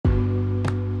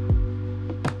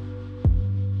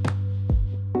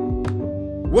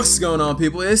What's going on,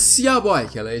 people? It's your boy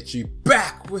Kelechi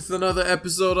back with another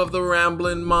episode of the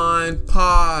Ramblin' Mind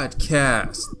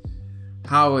Podcast.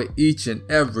 How are each and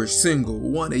every single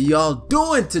one of y'all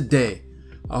doing today?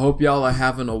 I hope y'all are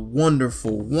having a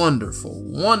wonderful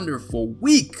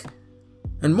week.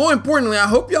 And more importantly, I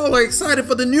hope y'all are excited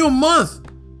for the new month.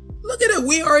 Look at it,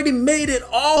 we already made it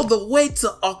all the way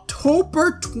to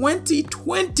October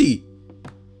 2020.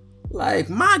 Like,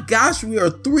 my gosh, we are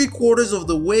 3/4 of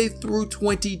the way through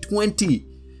 2020.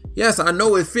 Yes, I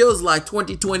know it feels like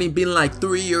 2020 been like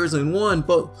 3 years in one,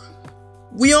 but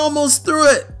we almost through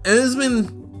it. And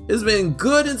it's been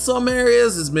good in some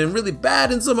areas, it's been really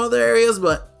bad in some other areas,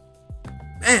 but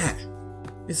man,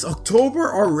 it's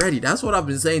October already. That's what I've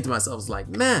been saying to myself. It's like,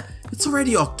 man, it's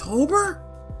already October?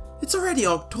 It's already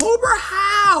October?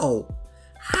 How?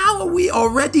 How are we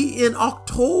already in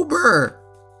October?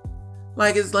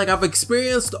 Like, it's like I've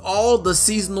experienced all the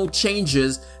seasonal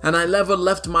changes and I never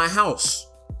left my house.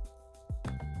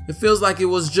 It feels like it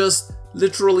was just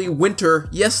literally winter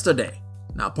yesterday.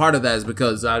 Now, part of that is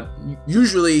because I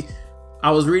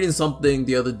was reading something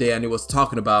the other day and it was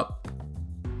talking about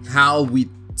how we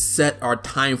set our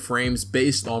time frames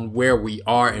based on where we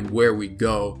are and where we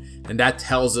go. And that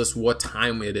tells us what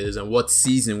time it is and what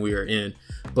season we are in.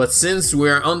 But since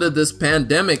we're under this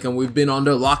pandemic and we've been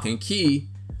under lock and key,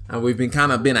 and we've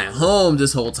been at home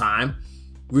this whole time,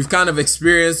 we've kind of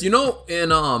experienced, in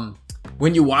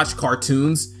when you watch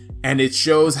cartoons and it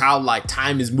shows how like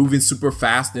time is moving super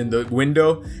fast in the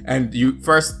window, and you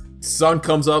first sun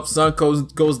comes up, sun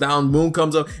goes down, moon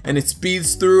comes up, and it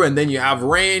speeds through, and then you have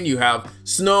rain, you have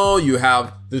snow, you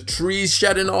have the trees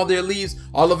shedding all their leaves,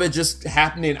 all of it just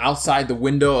happening outside the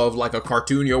window of like a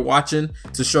cartoon you're watching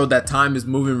to show that time is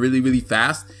moving really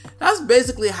fast. That's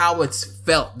basically how it's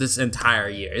felt this entire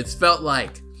year. It's felt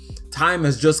like time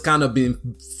has just kind of been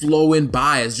flowing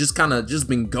by. It's just kind of just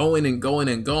been going and going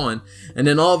and going. And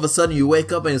then all of a sudden you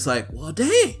wake up and it's like, well,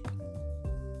 dang,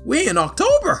 we in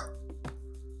October.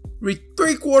 We're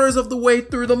 3/4 of the way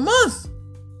through the month.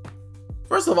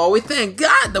 First of all, we thank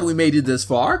God that we made it this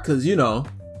far, because,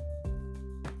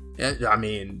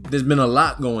 there's been a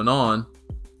lot going on.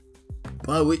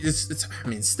 But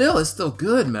it's still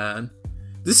good, man.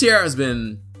 This year has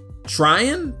been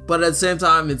trying, but at the same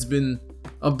time, it's been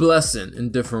a blessing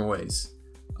in different ways.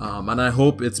 And I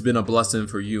hope it's been a blessing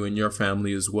for you and your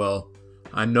family as well.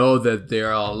 I know that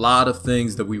there are a lot of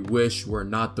things that we wish were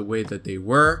not the way that they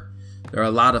were. There are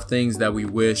a lot of things that we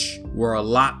wish were a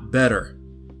lot better.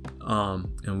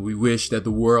 And we wish that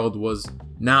the world was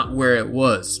not where it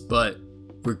was. But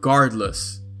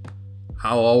regardless,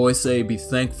 I'll always say be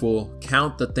thankful,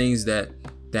 count the things that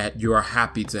you are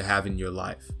happy to have in your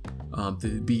life.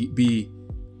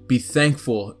 Be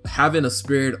thankful, having a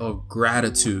spirit of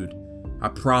gratitude. I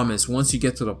promise, once you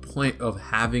get to the point of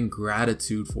having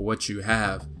gratitude for what you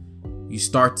have, you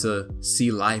start to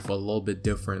see life a little bit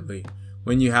differently.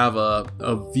 When you have a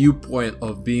viewpoint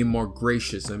of being more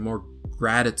gracious and more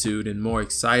gratitude and more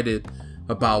excited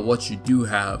about what you do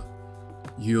have,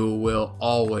 you will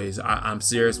always, I'm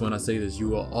serious when I say this, you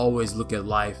will always look at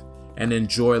life and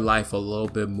enjoy life a little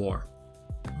bit more.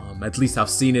 At least I've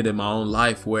seen it in my own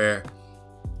life, where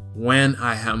when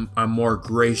I'm more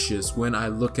gracious, when I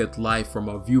look at life from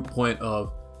a viewpoint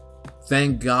of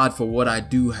thank God for what I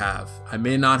do have. I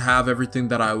may not have everything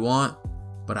that I want,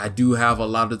 but I do have a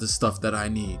lot of the stuff that I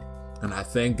need, and I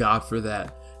thank God for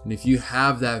that. And if you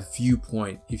have that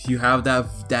viewpoint, if you have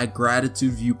that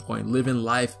gratitude viewpoint, living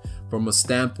life from a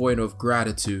standpoint of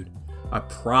gratitude, I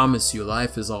promise you,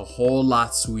 life is a whole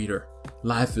lot sweeter.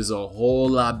 Life is a whole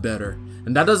lot better.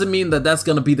 And that doesn't mean that that's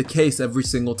going to be the case every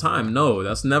single time. No,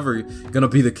 that's never going to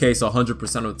be the case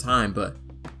 100% of the time. But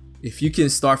if you can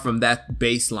start from that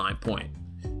baseline point,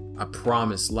 I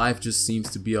promise life just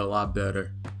seems to be a lot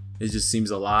better. It just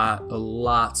seems a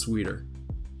lot sweeter.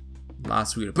 A lot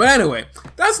sweeter. But anyway,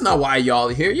 that's not why y'all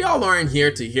are here. Y'all aren't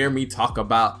here to hear me talk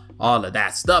about all of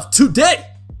that stuff today.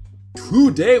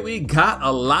 Today we got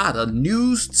a lot of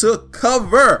news to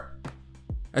cover.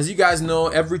 As you guys know,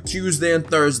 every Tuesday and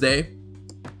Thursday,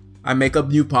 I make a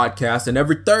new podcast, and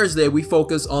every Thursday we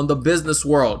focus on the business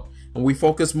world, and we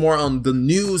focus more on the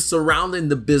news surrounding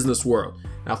the business world.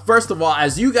 Now, first of all,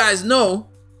 as you guys know,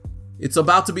 it's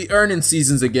about to be earnings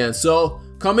seasons again. So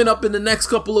coming up in the next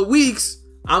couple of weeks,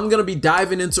 I'm going to be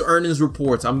diving into earnings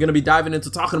reports. I'm going to be diving into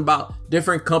talking about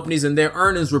different companies and their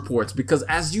earnings reports, because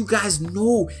as you guys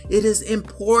know, it is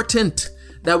important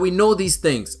that we know these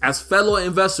things as fellow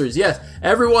investors. Yes,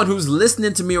 everyone who's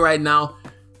listening to me right now,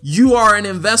 you are an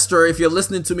investor if you're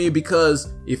listening to me,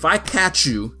 because if I catch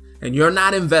you and you're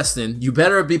not investing, you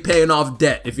better be paying off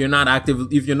debt if you're not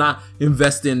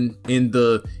investing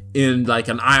in like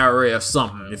an IRA or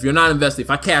something. If you're not investing, if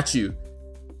I catch you,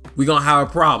 we're gonna have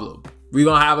a problem. We're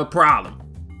gonna have a problem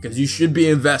because you should be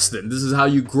investing. This is how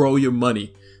you grow your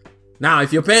money. Now,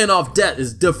 if you're paying off debt,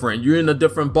 it's different. You're in a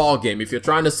different ball game. If you're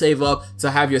trying to save up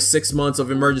to have your 6 months of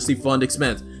emergency fund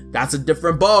expense, that's a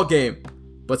different ball game.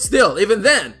 But still, even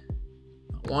then,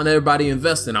 I want everybody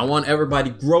investing. I want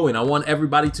everybody growing. I want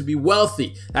everybody to be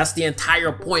wealthy. That's the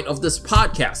entire point of this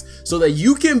podcast, so that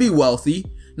you can be wealthy,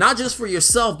 not just for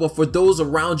yourself, but for those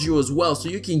around you as well, so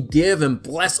you can give and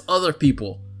bless other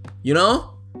people. You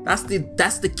know, that's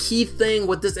the key thing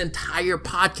with this entire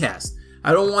podcast.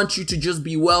 I don't want you to just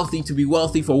be wealthy to be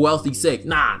wealthy for wealthy's sake.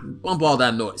 Nah, bump all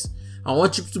that noise. I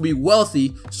want you to be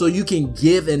wealthy so you can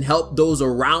give and help those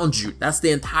around you. That's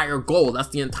the entire goal. That's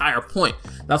the entire point.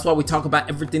 That's why we talk about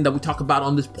everything that we talk about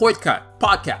on this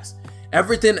podcast.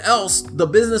 Everything else, the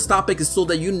business topic, is so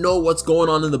that you know what's going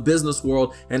on in the business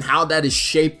world and how that is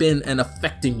shaping and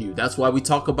affecting you. That's why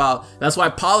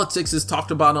politics is talked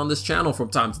about on this channel from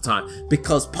time to time,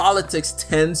 because politics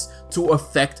tends to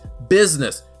affect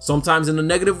business, sometimes in a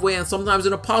negative way and sometimes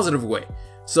in a positive way.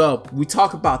 So we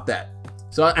talk about that.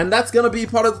 And that's going to be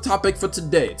part of the topic for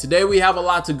today. Today we have a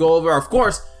lot to go over. Of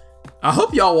course, I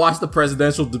hope y'all watched the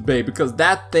presidential debate, because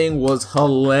that thing was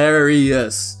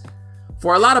hilarious.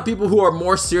 For a lot of people who are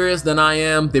more serious than I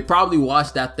am, they probably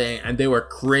watched that thing and they were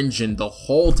cringing the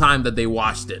whole time that they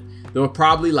watched it. They were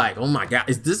probably like, oh my God,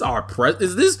 is this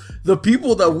the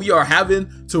people that we are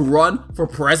having to run for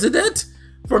president?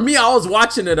 For me, I was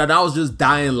watching it and I was just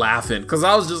dying laughing, because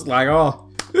I was just like, oh,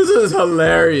 this is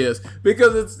hilarious,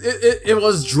 because it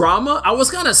was drama. I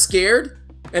was kind of scared.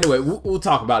 Anyway, we'll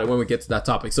talk about it when we get to that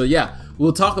topic. So yeah,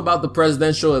 we'll talk about the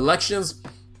presidential elections.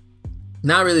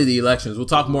 Not really the elections. We'll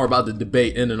talk more about the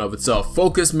debate in and of itself.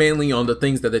 Focus mainly on the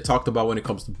things that they talked about when it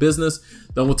comes to business.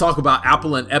 Then we'll talk about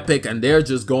Apple and Epic, and they're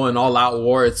just going all out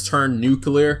war. It's turned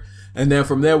nuclear. And then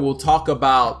from there, we'll talk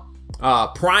about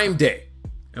Prime Day.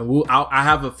 And I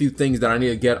have a few things that I need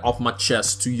to get off my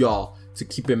chest to y'all to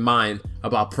keep in mind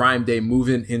about Prime Day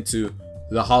moving into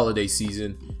the holiday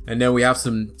season. And then we have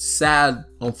some sad,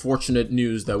 unfortunate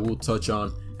news that we'll touch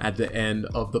on at the end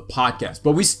of the podcast.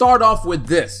 But we start off with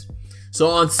this. So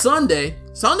on Sunday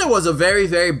was a very,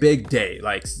 very big day.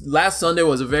 Like last Sunday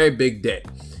was a very big day.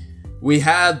 We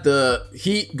had the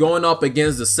Heat going up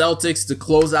against the Celtics to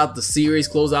close out the series,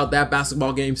 close out that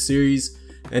basketball game series.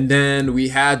 And then we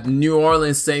had New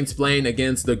Orleans Saints playing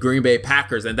against the Green Bay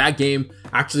Packers. And that game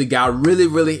actually got really,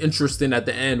 really interesting at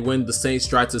the end when the Saints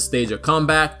tried to stage a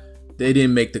comeback. They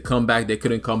didn't make the comeback. They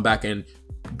couldn't come back. And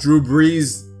Drew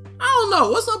Brees, I don't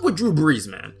know. What's up with Drew Brees,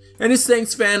 man? Any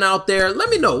Saints fan out there, let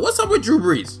me know. What's up with Drew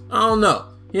Brees? I don't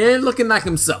know. He ain't looking like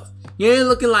himself.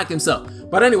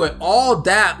 But anyway, all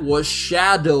that was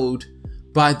shadowed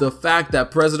by the fact that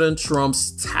President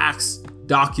Trump's tax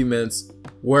documents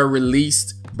were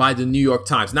released by the New York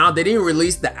Times. Now, they didn't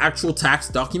release the actual tax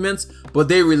documents, but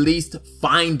they released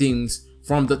findings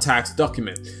from the tax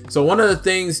document. So one of the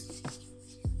things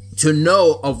to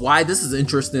know of why this is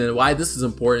interesting and why this is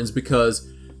important is because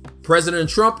President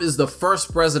Trump is the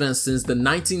first president since the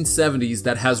 1970s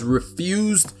that has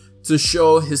refused to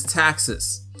show his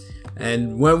taxes.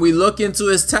 And when we look into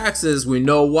his taxes, we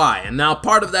know why. And now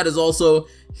part of that is also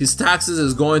his taxes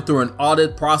is going through an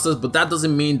audit process, but that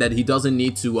doesn't mean that he doesn't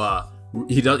need to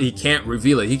he can't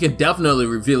reveal it. He can definitely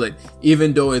reveal it,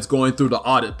 even though it's going through the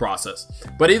audit process.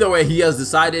 But either way, he has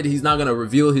decided he's not going to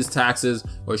reveal his taxes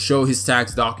or show his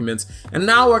tax documents. And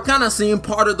now we're kind of seeing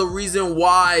part of the reason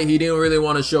why he didn't really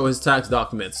want to show his tax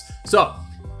documents. So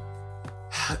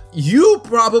you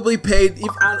probably paid,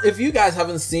 if you guys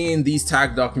haven't seen these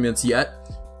tax documents yet,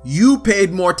 you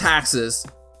paid more taxes,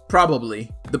 probably,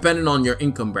 depending on your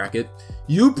income bracket.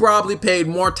 You probably paid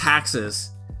more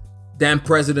taxes than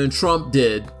President Trump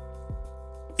did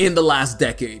in the last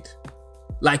decade.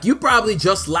 Like, you probably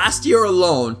just last year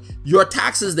alone, your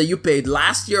taxes that you paid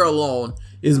last year alone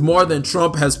is more than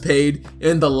Trump has paid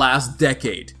in the last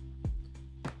decade.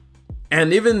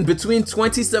 And even between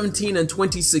 2017 and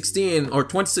 2016, or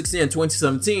 2016 and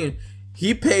 2017,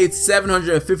 he paid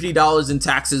 $750 in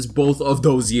taxes both of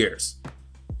those years.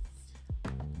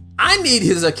 I need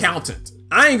his accountant.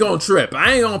 I ain't gonna trip.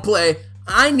 I ain't gonna play.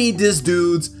 I need this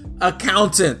dude's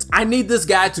accountant. I need this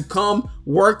guy to come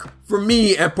work for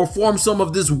me and perform some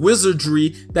of this wizardry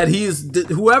that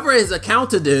whoever his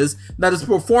accountant is, that is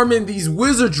performing these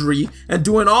wizardry and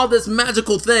doing all this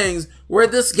magical things where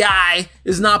this guy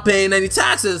is not paying any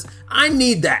taxes. I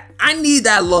need that. I need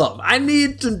that love. I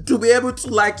need to be able to,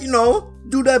 like, you know,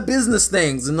 do that business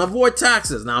things and avoid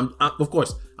taxes. Now, of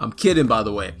course, I'm kidding, by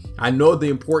the way. I know the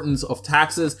importance of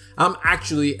taxes. I'm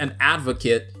actually an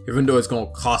advocate, even though it's going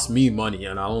to cost me money,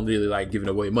 and I don't really like giving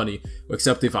away money,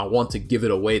 except if I want to give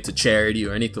it away to charity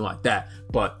or anything like that.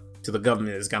 But to the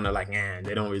government, it's kind of like,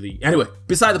 they don't really. Anyway,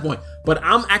 beside the point. But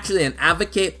I'm actually an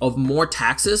advocate of more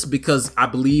taxes because I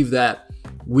believe that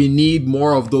we need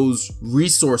more of those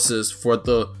resources for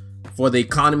the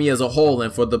economy as a whole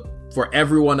and for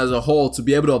everyone as a whole to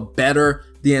be able to better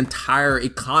the entire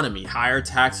economy. Higher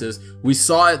taxes. We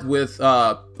saw it with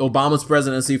Obama's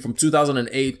presidency from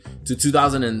 2008 to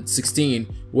 2016,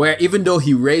 where even though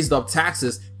he raised up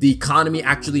taxes, the economy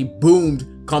actually boomed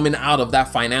coming out of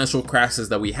that financial crisis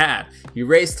that we had. He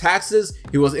raised taxes,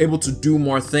 he was able to do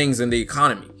more things in the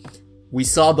economy. We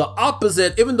saw the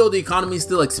opposite, even though the economy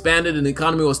still expanded and the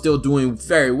economy was still doing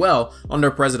very well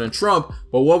under President Trump.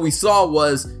 But what we saw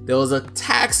was there was a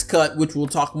tax cut, which we'll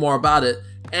talk more about it,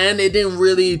 and it didn't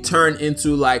really turn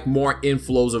into like more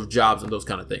inflows of jobs and those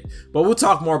kind of things. But we'll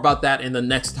talk more about that in the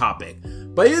next topic.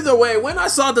 But either way, when I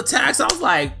saw the tax, I was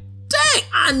like, dang,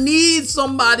 I need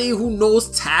somebody who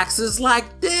knows taxes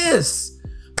like this.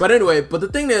 But anyway, but the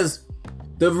thing is,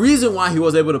 the reason why he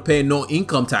was able to pay no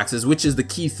income taxes, which is the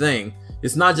key thing,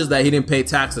 it's not just that he didn't pay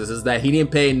taxes, it's that he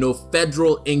didn't pay no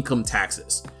federal income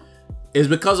taxes. It's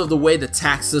because of the way the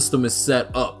tax system is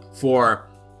set up for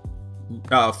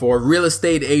real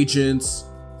estate agents,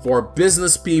 for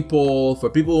business people, for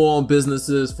people who own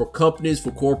businesses, for companies,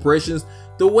 for corporations.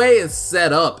 The way it's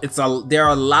set up, they're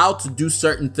allowed to do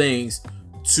certain things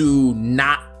to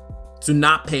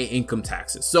not pay income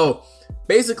taxes. So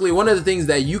basically, one of the things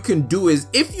that you can do is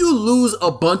if you lose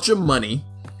a bunch of money,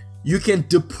 you can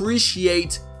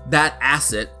depreciate that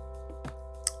asset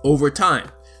over time.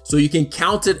 So you can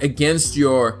count it against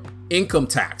your income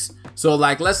tax. So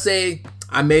like, let's say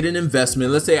I made an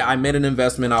investment. Let's say I made an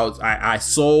investment. I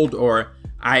sold or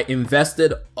I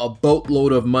invested a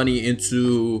boatload of money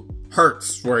into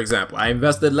Hertz, for example.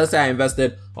 Let's say I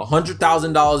invested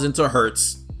 $100,000 into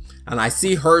Hertz, and I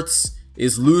see Hertz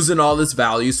is losing all its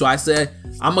value. So I said,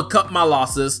 I'm gonna cut my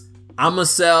losses. I'm gonna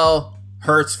sell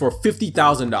Hertz for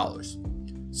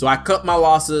 $50,000. So I cut my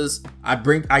losses. I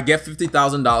get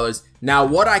 $50,000. Now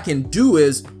what I can do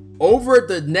is, over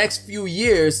the next few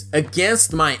years,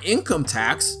 against my income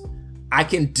tax, I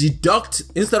can deduct,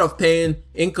 instead of paying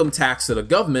income tax to the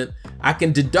government, I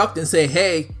can deduct and say,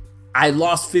 hey, I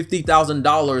lost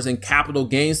 $50,000 in capital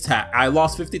gains tax. I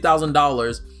lost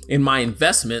 $50,000 in my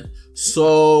investment,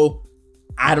 so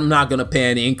I'm not gonna pay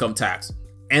any income tax.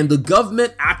 And the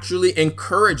government actually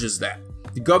encourages that.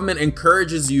 The government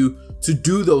encourages you to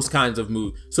do those kinds of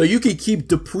moves. So you can keep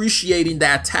depreciating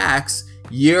that tax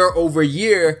year over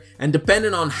year, and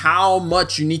depending on how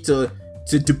much you need to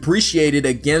depreciate it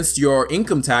against your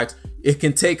income tax, it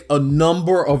can take a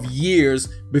number of years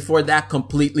before that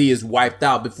completely is wiped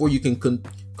out, before you can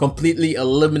completely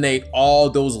eliminate all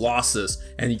those losses,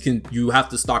 and you have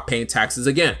to start paying taxes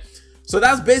again. So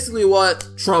that's basically what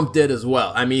Trump did as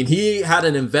well. I mean, he had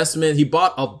an investment. He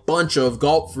bought a bunch of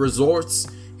golf resorts.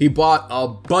 He bought a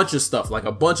bunch of stuff, like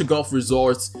a bunch of golf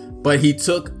resorts, but he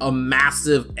took a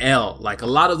massive L. Like, a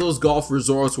lot of those golf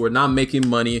resorts were not making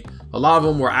money. A lot of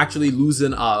them were actually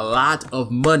losing a lot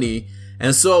of money.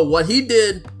 And so what he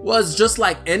did was, just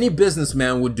like any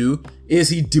businessman would do, is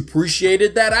he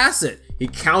depreciated that asset. He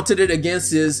counted it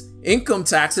against his income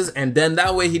taxes, and then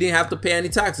that way he didn't have to pay any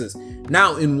taxes.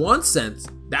 Now, in one sense,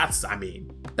 that's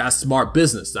smart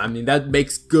business. I mean, that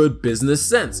makes good business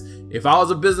sense. If I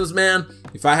was a businessman,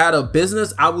 if I had a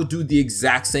business, I would do the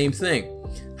exact same thing.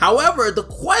 However, the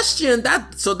question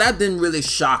that didn't really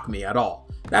shock me at all.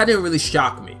 That didn't really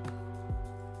shock me.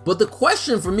 But the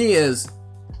question for me is,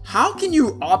 how can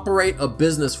you operate a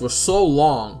business for so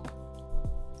long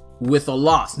with a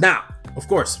loss? Now, of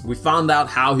course, we found out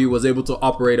how he was able to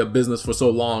operate a business for so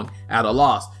long at a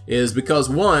loss is because,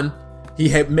 one, he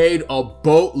had made a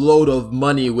boatload of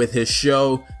money with his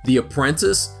show, The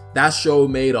Apprentice. That show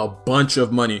made a bunch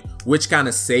of money, which kind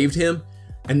of saved him.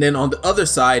 And then on the other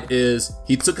side is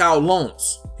he took out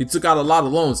loans. He took out a lot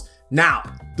of loans. Now,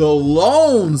 the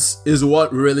loans is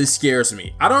what really scares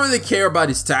me. I don't really care about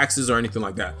his taxes or anything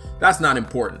like that. That's not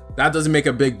important. That doesn't make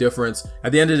a big difference.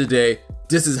 At the end of the day,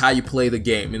 this is how you play the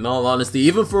game. In all honesty,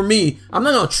 even for me, I'm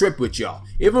not gonna trip with y'all.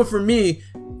 Even for me,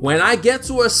 when I get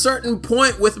to a certain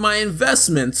point with my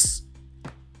investments,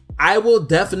 I will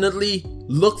definitely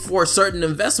look for certain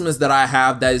investments that I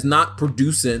have that is not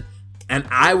producing, and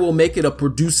I will make it a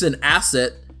producing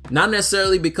asset, not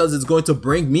necessarily because it's going to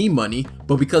bring me money,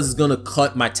 but because it's going to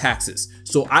cut my taxes.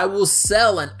 So I will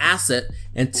sell an asset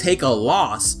and take a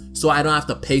loss so I don't have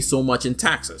to pay so much in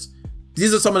taxes.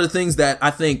 These are some of the things that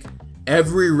I think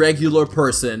every regular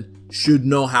person should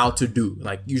know how to do.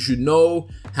 Like, you should know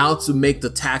how to make the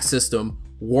tax system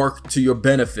work to your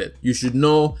benefit. You should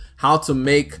know how to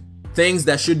make things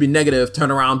that should be negative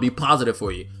turn around and be positive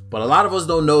for you. But a lot of us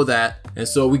don't know that, and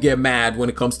so we get mad when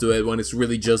it comes to it, when it's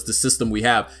really just the system we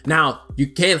have. Now, you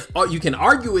can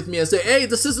argue with me and say, hey,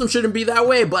 the system shouldn't be that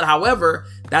way. But however,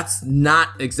 that's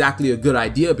not exactly a good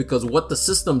idea, because what the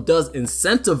system does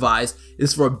incentivize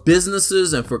is for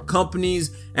businesses and for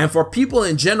companies and for people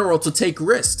in general to take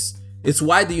risks. It's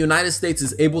why the United States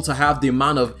is able to have the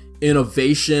amount of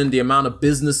innovation, the amount of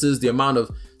businesses, the amount of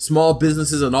small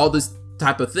businesses and all this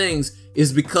type of things,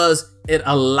 is because it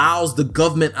allows, the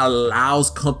government allows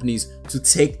companies to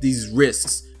take these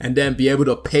risks and then be able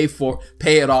to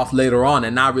pay it off later on,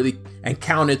 and not really, and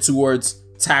count it towards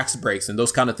tax breaks and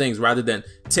those kind of things, rather than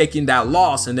taking that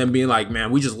loss and then being like,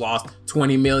 man, we just lost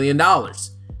 $20 million.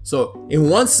 So in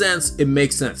one sense, it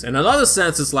makes sense. In another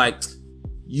sense, it's like,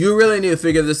 you really need to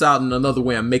figure this out in another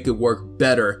way and make it work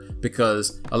better,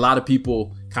 because a lot of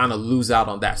people kind of lose out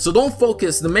on that. So don't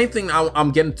focus. The main thing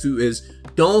I'm getting to is,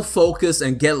 don't focus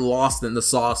and get lost in the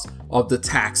sauce of the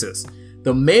taxes.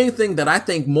 The main thing that I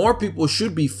think more people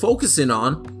should be focusing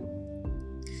on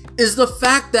is the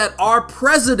fact that our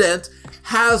president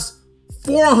has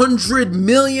 $400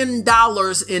 million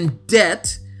in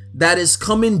debt that is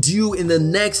coming due in the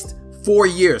next 4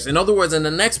 years. In other words, in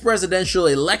the next presidential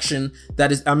election,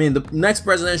 the next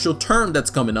presidential term that's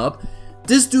coming up,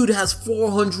 this dude has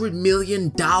 $400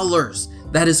 million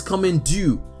that is coming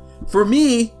due. For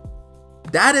me,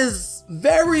 that is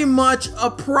very much a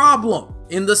problem,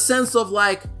 in the sense of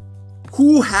like,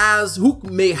 who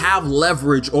may have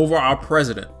leverage over our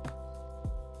president?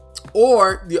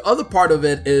 Or the other part of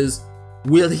it is,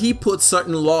 will he put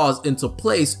certain laws into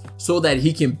place so that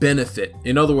he can benefit?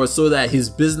 In other words, so that his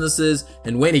businesses,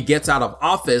 and when he gets out of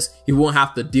office, he won't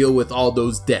have to deal with all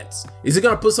those debts. Is he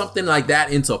going to put something like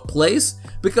that into place?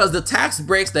 Because the tax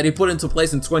breaks that he put into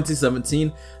place in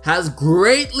 2017 has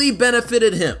greatly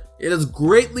benefited him. It has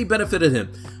greatly benefited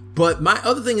him. But my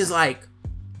other thing is like,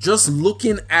 just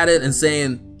looking at it and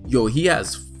saying, yo, he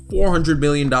has $400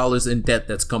 million in debt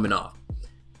that's coming off.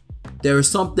 There is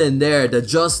something there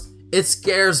that it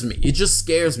scares me. It just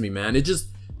scares me, man. It just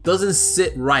doesn't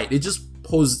sit right. It just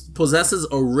possesses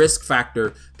a risk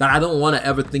factor that I don't want to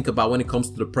ever think about when it comes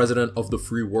to the president of the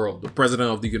free world, the president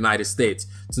of the United States,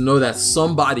 to know that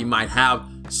somebody might have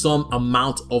some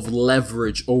amount of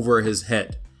leverage over his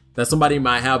head, that somebody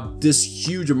might have this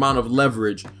huge amount of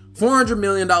leverage. $400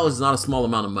 million is not a small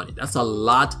amount of money. That's a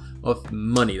lot of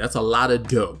money. That's a lot of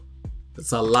dough.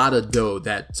 It's a lot of dough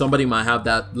that somebody might have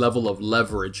that level of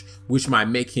leverage, which might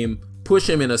push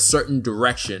him in a certain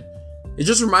direction. It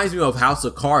just reminds me of House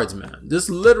of Cards, man. This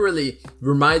literally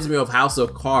reminds me of House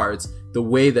of Cards, the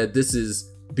way that this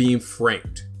is being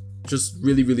framed. Just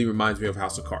really, really reminds me of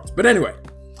House of Cards. But anyway,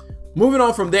 moving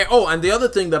on from there. Oh, and the other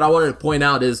thing that I wanted to point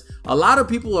out is, a lot of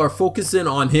people are focusing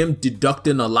on him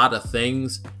deducting a lot of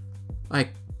things. Like,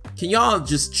 can y'all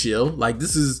just chill? Like,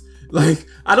 this is... Like,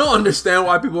 I don't understand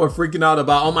why people are freaking out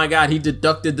about, oh my God, he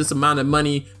deducted this amount of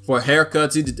money for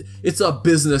haircuts. It's a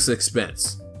business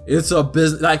expense. It's a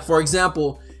business. Like, for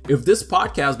example, if this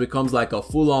podcast becomes like a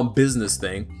full-on business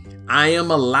thing, I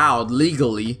am allowed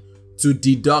legally to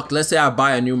deduct. Let's say I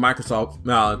buy a new microphone for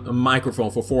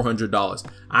 $400.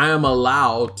 I am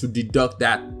allowed to deduct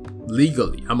that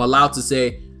legally. I'm allowed to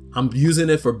say, I'm using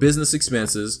it for business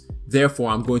expenses. Therefore,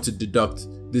 I'm going to deduct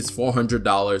this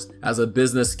 $400 as a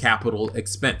business capital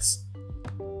expense.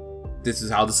 This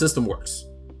is how the system works.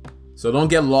 So don't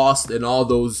get lost in all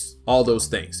those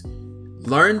things.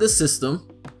 Learn the system,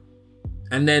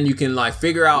 and then you can like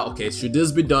figure out, okay, should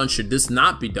this be done? Should this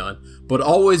not be done? But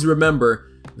always remember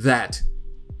that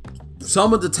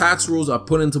some of the tax rules are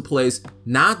put into place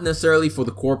not necessarily for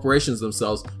the corporations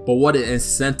themselves, but what it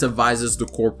incentivizes the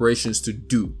corporations to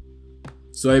do.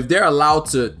 So if they're allowed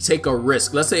to take a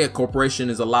risk, let's say a corporation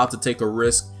is allowed to take a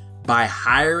risk by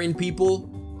hiring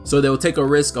people. So they will take a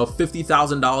risk of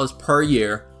 $50,000 per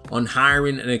year on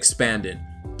hiring and expanding.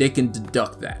 They can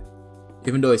deduct that,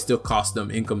 even though it still costs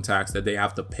them income tax that they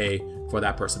have to pay for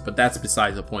that person. But that's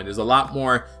besides the point. There's a lot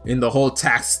more in the whole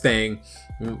tax thing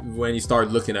when you start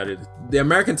looking at it. The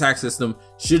American tax system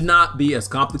should not be as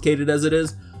complicated as it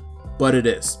is, but it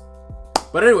is.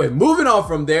 But anyway, moving on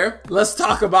from there, let's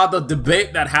talk about the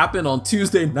debate that happened on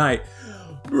Tuesday night.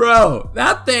 Bro,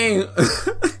 that thing,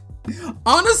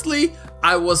 honestly,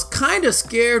 I was kind of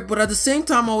scared, but at the same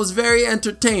time, I was very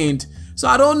entertained. So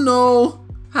I don't know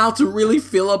how to really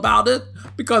feel about it,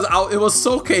 because it was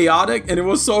so chaotic and it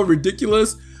was so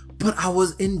ridiculous, but I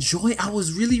was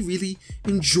really, really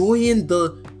enjoying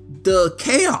the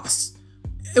chaos.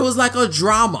 it was like a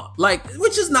drama, like,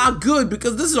 which is not good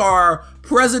because this is our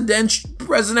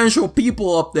presidential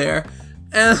people up there.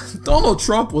 And Donald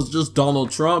Trump was just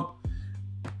Donald Trump.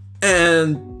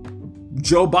 And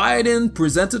Joe Biden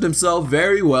presented himself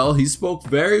very well. He spoke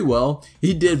very well.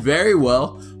 He did very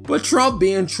well. But Trump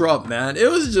being Trump, man, it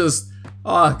was just,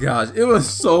 oh gosh, it was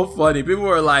so funny. People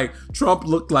were like, Trump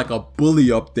looked like a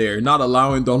bully up there, not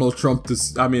allowing Donald Trump to,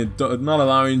 not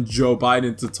allowing Joe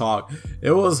Biden to talk.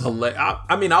 It was hilarious.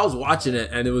 I was watching it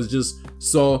and it was just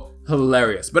so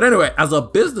hilarious. But anyway, as a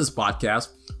business podcast,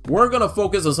 we're going to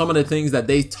focus on some of the things that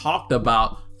they talked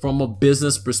about from a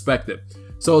business perspective.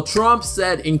 So Trump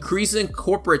said increasing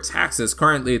corporate taxes,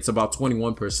 currently it's about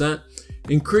 21%,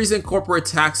 increasing corporate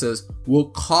taxes will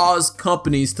cause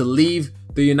companies to leave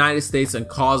the United States and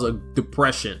cause a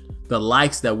depression, the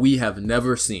likes that we have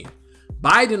never seen.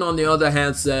 Biden, on the other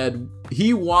hand, said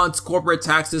he wants corporate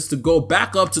taxes to go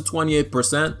back up to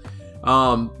 28%,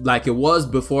 like it was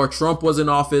before Trump was in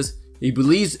office. He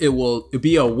believes it will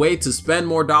be a way to spend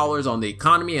more dollars on the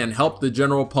economy and help the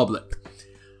general public.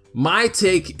 My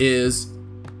take is,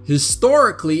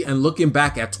 historically, and looking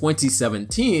back at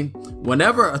 2017,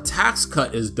 whenever a tax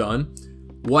cut is done,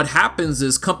 what happens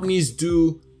is companies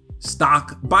do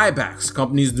stock buybacks.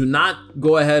 Companies do not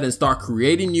go ahead and start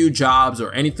creating new jobs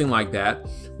or anything like that.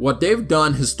 What they've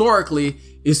done historically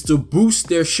is to boost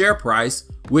their share price,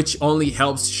 which only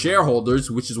helps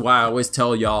shareholders, which is why I always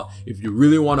tell y'all, if you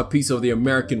really want a piece of the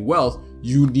American wealth,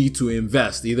 you need to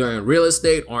invest either in real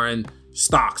estate or in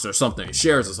stocks or something,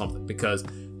 shares or something, because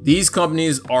these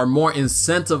companies are more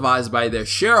incentivized by their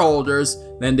shareholders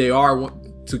than they are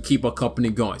to keep a company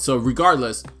going. So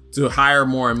regardless, to hire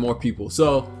more and more people.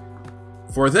 So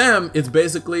for them, it's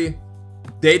basically,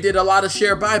 they did a lot of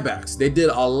share buybacks.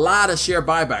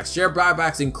 Share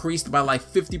buybacks increased by like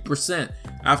 50%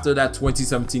 after that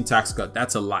 2017 tax cut.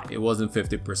 That's a lie. It wasn't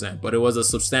 50%, but it was a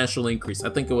substantial increase. I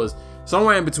think it was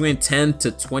somewhere in between 10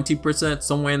 to 20%,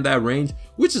 somewhere in that range,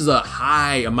 which is a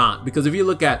high amount. Because if you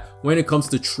look at when it comes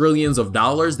to trillions of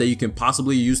dollars that you can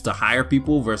possibly use to hire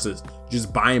people versus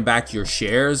just buying back your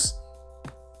shares,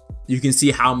 you can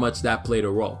see how much that played a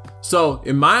role. So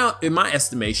in my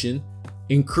estimation,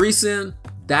 increasing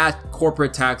that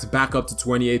corporate tax back up to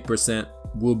 28%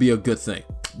 will be a good thing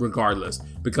regardless,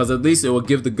 because at least it will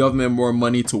give the government more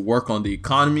money to work on the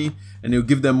economy, and it will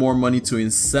give them more money to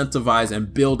incentivize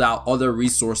and build out other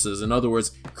resources. In other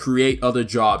words, create other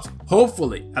jobs.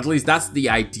 Hopefully, at least that's the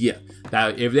idea,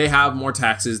 that if they have more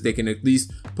taxes, they can at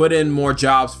least put in more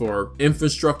jobs for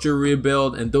infrastructure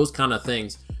rebuild and those kind of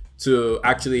things to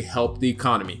actually help the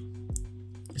economy.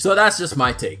 So that's just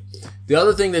my take. The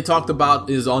other thing they talked about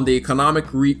is on the economic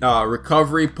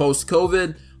recovery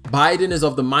post-COVID. Biden is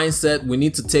of the mindset we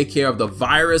need to take care of the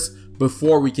virus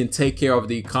before we can take care of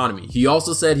the economy. He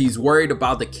also said he's worried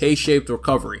about the K-shaped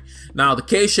recovery. Now, the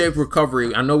K-shaped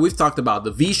recovery, I know we've talked about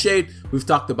the V-shaped, we've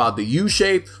talked about the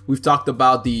U-shaped, we've talked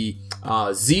about the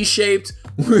Z-shaped,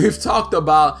 we've talked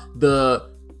about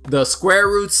the square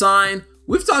root sign,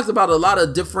 we've talked about a lot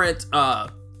of different,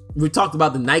 we've talked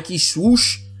about the Nike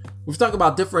swoosh, we've talked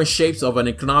about different shapes of an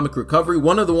economic recovery.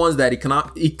 One of the ones that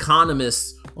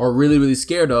economists are really, really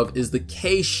scared of is the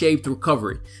K-shaped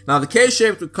recovery. Now, the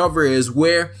K-shaped recovery is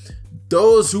where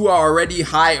those who are already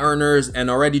high earners and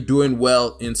already doing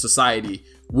well in society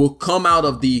will come out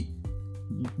of the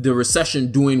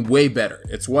recession doing way better.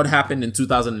 It's what happened in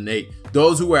 2008.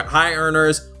 Those who were high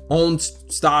earners, owned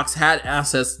stocks, had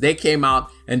assets, they came out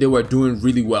and they were doing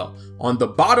really well. On the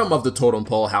bottom of the totem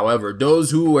pole, however, those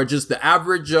who were just the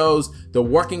average Joes, the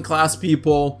working class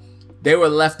people, they were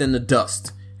left in the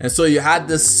dust. And so you had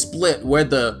this split where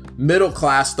the middle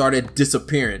class started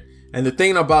disappearing. And the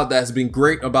thing about that has been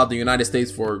great about the United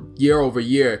States for year over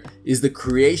year is the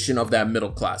creation of that middle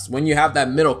class. When you have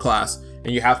that middle class and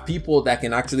you have people that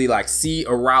can actually like see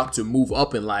a route to move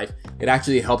up in life, it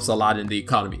actually helps a lot in the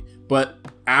economy. But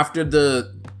after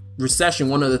the recession,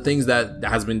 one of the things that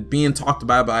has been being talked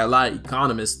about by a lot of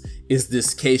economists is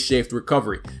this K-shaped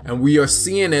recovery. And we are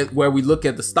seeing it where we look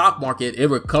at the stock market, it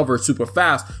recovers super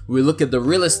fast. We look at the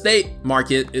real estate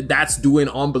market, that's doing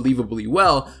unbelievably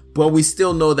well, but we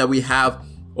still know that we have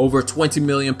over 20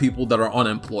 million people that are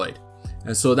unemployed.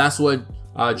 And so that's what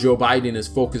Joe Biden is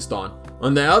focused on.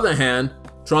 On the other hand,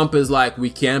 Trump is like, we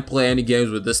can't play any games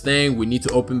with this thing. We need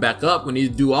to open back up. We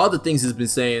need to do all the things he's been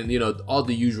saying, you know, all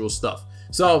the usual stuff.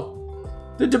 So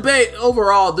the debate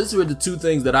overall, these were the two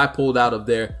things that I pulled out of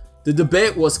there. The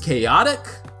debate was chaotic.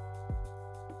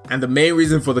 And the main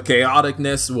reason for the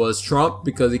chaoticness was Trump,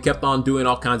 because he kept on doing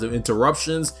all kinds of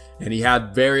interruptions and he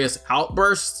had various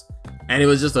outbursts. And it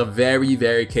was just a very,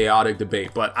 very chaotic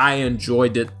debate. But I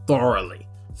enjoyed it thoroughly.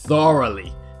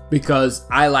 because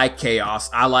I like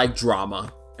chaos, I like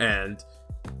drama, and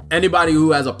anybody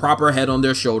who has a proper head on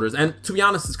their shoulders, and to be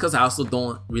honest, it's because I also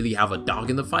don't really have a dog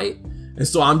in the fight, and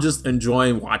so I'm just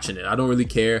enjoying watching it. I don't really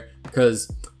care,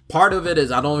 because part of it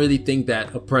is I don't really think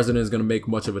that a president is going to make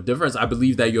much of a difference. I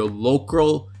believe that your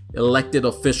local elected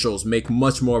officials make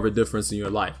much more of a difference in your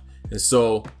life, and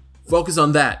so focus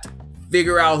on that.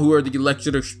 Figure out who are the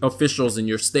elected officials in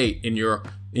your state, in your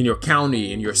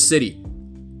county, in your city,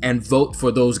 and vote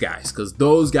for those guys, because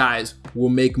those guys will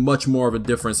make much more of a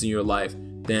difference in your life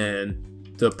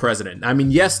than the president. I mean,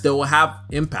 yes, they will have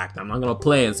impact. I'm not going to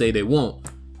play and say they won't,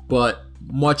 but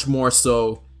much more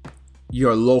so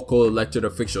your local elected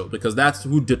official, because that's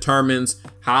who determines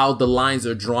how the lines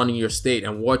are drawn in your state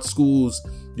and what schools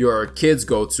your kids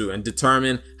go to, and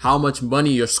determine how much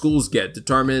money your schools get,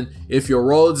 determine if your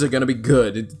roads are going to be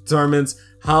good. It determines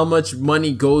how much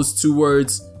money goes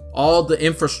towards all the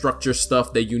infrastructure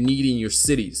stuff that you need in your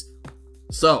cities.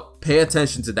 So pay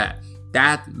attention to that.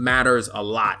 That matters a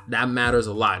lot. That matters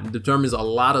a lot. It determines a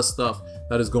lot of stuff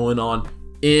that is going on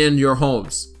in your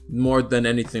homes more than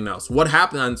anything else. What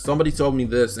happened, and somebody told me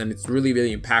this, and it's really,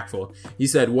 really impactful. He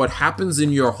said, what happens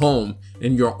in your home,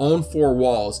 in your own four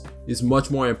walls, is much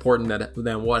more important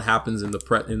than what happens in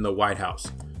the White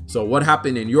House. So what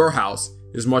happened in your house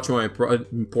is much more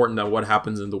important than what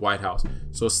happens in the White House.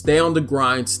 So stay on the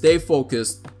grind, stay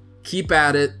focused, keep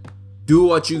at it, do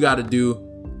what you got to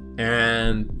do,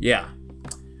 and yeah.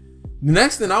 The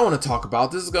next thing I want to talk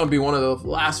about, this is going to be one of the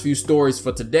last few stories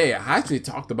for today. I actually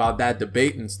talked about that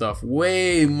debate and stuff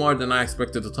way more than I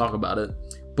expected to talk about it.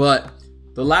 But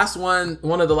the last one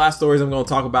of the last stories I'm going to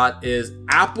talk about is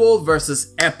Apple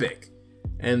versus Epic.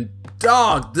 And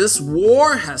dog, this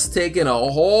war has taken a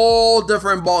whole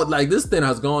different ball. Like, this thing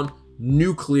has gone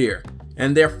nuclear.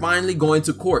 And they're finally going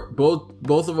to court. Both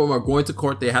of them are going to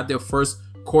court. They had their first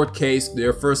court case,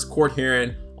 their first court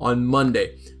hearing on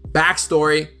Monday.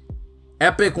 Backstory: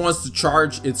 Epic wants to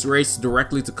charge its rates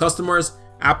directly to customers.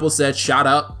 Apple said, shut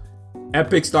up.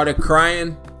 Epic started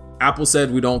crying. Apple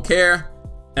said, we don't care.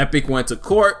 Epic went to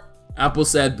court. Apple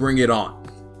said, bring it on.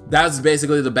 That's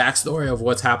basically the backstory of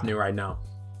what's happening right now.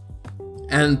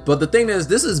 But the thing is,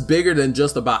 this is bigger than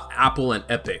just about Apple and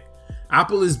Epic.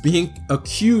 Apple is being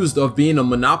accused of being a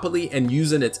monopoly and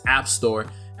using its app store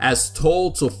as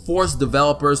tool to force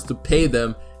developers to pay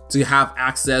them to have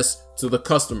access to the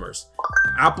customers.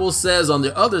 Apple says on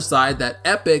the other side that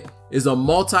Epic is a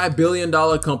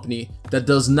multi-billion-dollar company that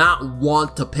does not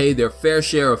want to pay their fair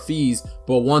share of fees,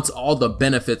 but wants all the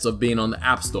benefits of being on the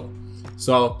App Store.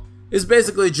 So it's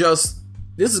basically just,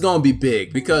 this is going to be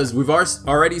big, because we've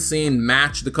already seen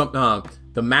Match,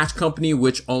 the Match company,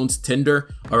 which owns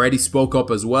Tinder, already spoke up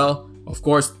as well. Of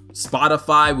course,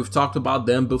 Spotify, we've talked about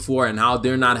them before and how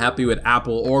they're not happy with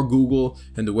Apple or Google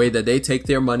and the way that they take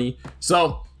their money.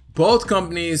 So both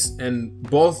companies, and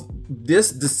both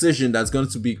this decision that's going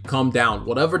to come down,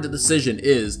 whatever the decision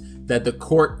is that the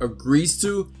court agrees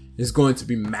to, is going to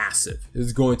be massive.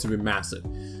 It's going to be massive.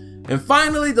 And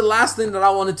finally, the last thing that I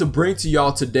wanted to bring to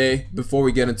y'all today before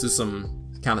we get into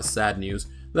some kind of sad news.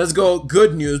 Let's go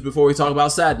good news before we talk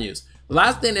about sad news. The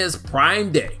last thing is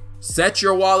Prime Day. Set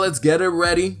your wallets, get it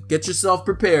ready, get yourself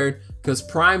prepared, because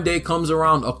Prime Day comes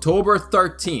around October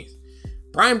 13th.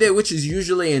 Prime Day, which is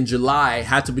usually in July,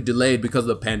 had to be delayed because of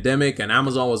the pandemic, and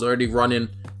Amazon was already running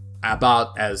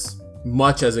about as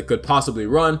much as it could possibly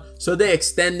run. So they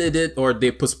extended it, or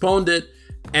they postponed it.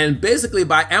 And basically,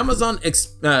 by Amazon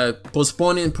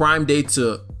postponing Prime Day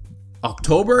to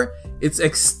October, it's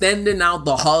extending out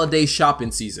the holiday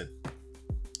shopping season.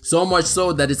 So much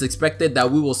so that it's expected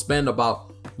that we will spend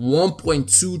about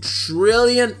 1.2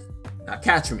 trillion, now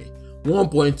catch me,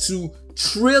 1.2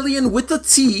 trillion with a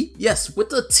T, yes,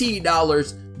 with a T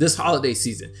dollars this holiday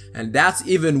season. And that's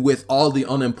even with all the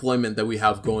unemployment that we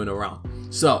have going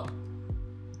around. So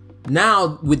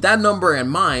now, with that number in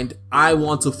mind, I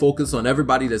want to focus on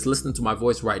everybody that's listening to my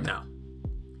voice right now.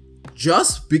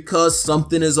 Just because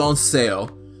something is on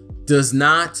sale does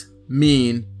not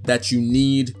mean that you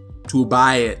need to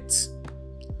buy it.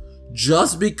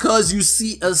 Just because you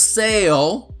see a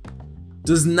sale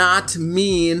does not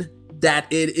mean that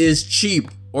it is cheap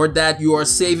or that you are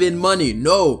saving money.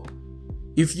 No.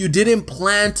 If you didn't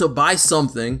plan to buy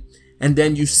something and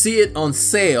then you see it on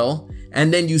sale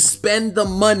and then you spend the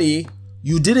money,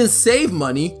 you didn't save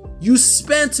money, you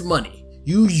spent money.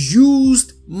 You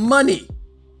used money.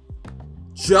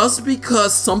 Just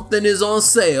because something is on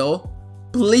sale,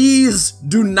 please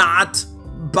do not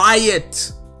buy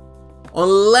it.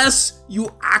 Unless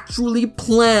you actually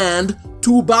planned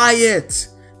to buy it.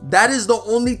 That is the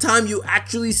only time you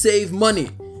actually save money.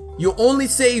 You only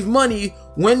save money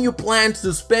when you plan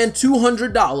to spend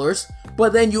 $200,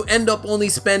 but then you end up only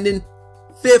spending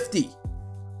 $50.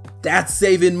 That's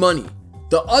saving money.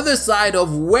 The other side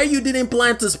of where you didn't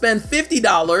plan to spend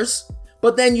 $50,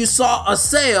 but then you saw a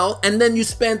sale and then you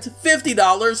spent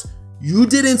 $50, you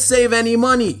didn't save any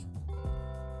money.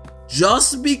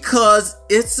 Just because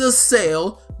it's a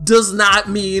sale does not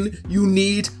mean you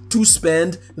need to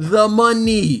spend the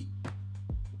money.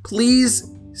 Please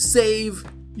save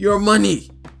your money.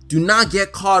 Do not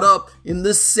get caught up in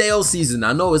the sale season.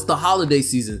 I know it's the holiday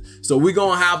season, so we're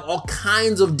going to have all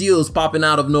kinds of deals popping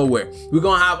out of nowhere. We're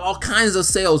going to have all kinds of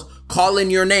sales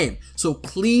calling your name. So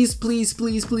please, please,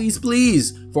 please, please,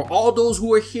 please, for all those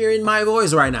who are hearing my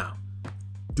voice right now,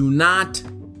 do not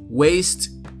waste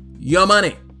your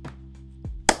money.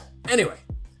 Anyway,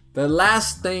 the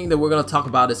last thing that we're going to talk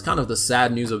about is kind of the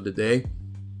sad news of the day.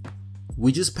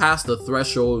 We just passed the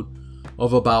threshold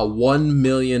of about 1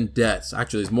 million deaths.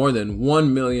 Actually, it's more than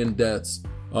 1 million deaths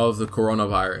of the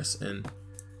coronavirus. And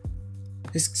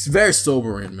it's very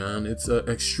sobering, man. It's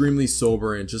extremely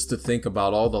sobering just to think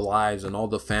about all the lives and all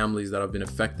the families that have been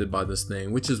affected by this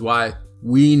thing, which is why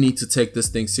we need to take this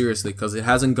thing seriously, because it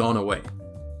hasn't gone away.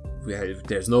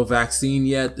 There's no vaccine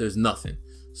yet. There's nothing.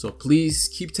 So please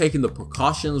keep taking the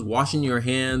precautions, washing your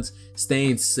hands,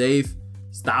 staying safe.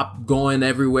 Stop going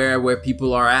everywhere where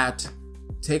people are at.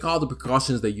 Take all the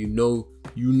precautions that you know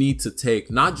you need to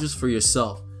take, not just for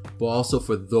yourself, but also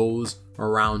for those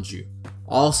around you.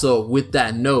 Also, with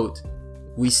that note,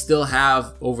 we still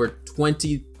have over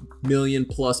 20 million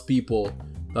plus people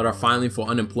that are filing for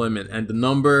unemployment. And the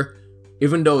number,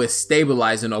 even though it's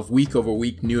stabilizing of week over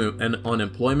week new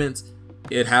unemployment,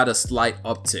 it had a slight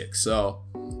uptick. So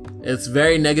it's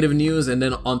very negative news. And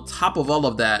then on top of all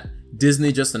of that,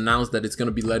 Disney just announced that it's going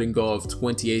to be letting go of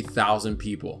 28,000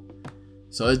 people.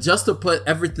 So just to put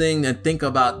everything and think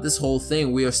about this whole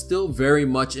thing, we are still very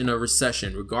much in a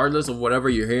recession. Regardless of whatever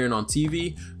you're hearing on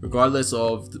TV, regardless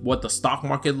of what the stock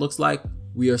market looks like,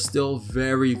 we are still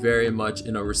very, very much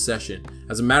in a recession.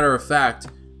 As a matter of fact,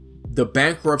 the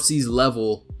bankruptcies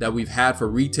level that we've had for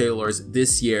retailers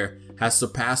this year has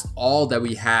surpassed all that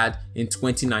we had in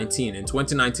 2019. In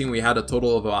 2019, we had a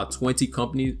total of about 20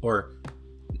 companies or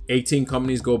 18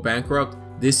 companies go bankrupt.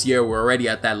 This year, we're already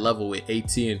at that level with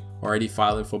 18 already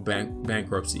filing for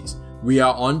bankruptcies. We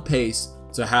are on pace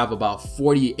to have about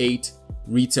 48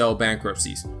 retail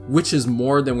bankruptcies, which is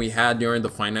more than we had during the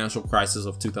financial crisis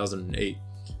of 2008.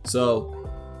 So,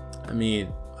 I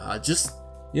mean, I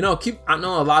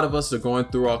know a lot of us are going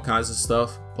through all kinds of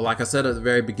stuff, but like I said at the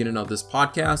very beginning of this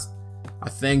podcast, I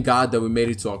thank God that we made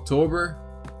it to October,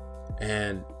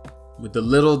 and with the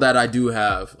little that I do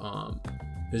have,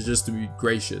 is just to be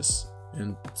gracious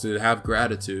and to have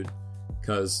gratitude,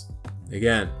 because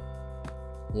again,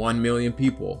 1 million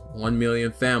people, 1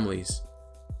 million families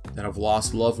that have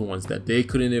lost loved ones that they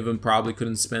probably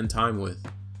couldn't spend time with.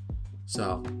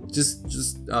 So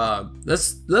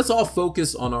let's all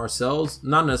focus on ourselves,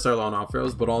 not necessarily on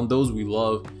ourselves, but on those we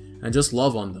love, and just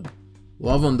love on them.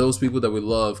 Love on those people that we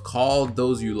love. Call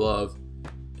those you love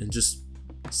and just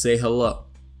say hello.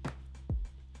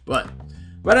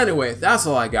 But anyway, that's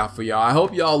all I got for y'all. I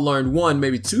hope y'all learned one,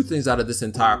 maybe two things out of this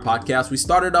entire podcast. We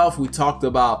started off, we talked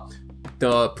about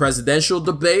the presidential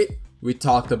debate. We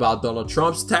talked about Donald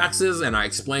Trump's taxes, and I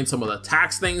explained some of the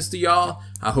tax things to y'all.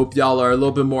 I hope y'all are a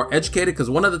little bit more educated, because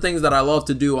one of the things that I love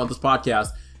to do on this podcast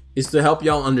is to help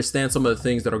y'all understand some of the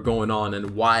things that are going on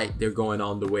and why they're going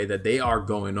on the way that they are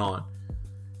going on.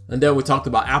 And then we talked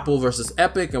about Apple versus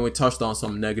Epic, and we touched on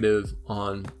some negative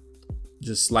on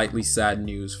just slightly sad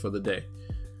news for the day.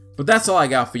 But that's all I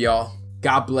got for y'all.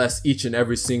 God bless each and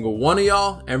every single one of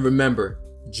y'all. And remember,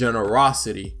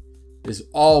 generosity is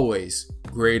always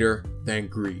greater than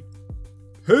greed.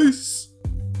 Peace.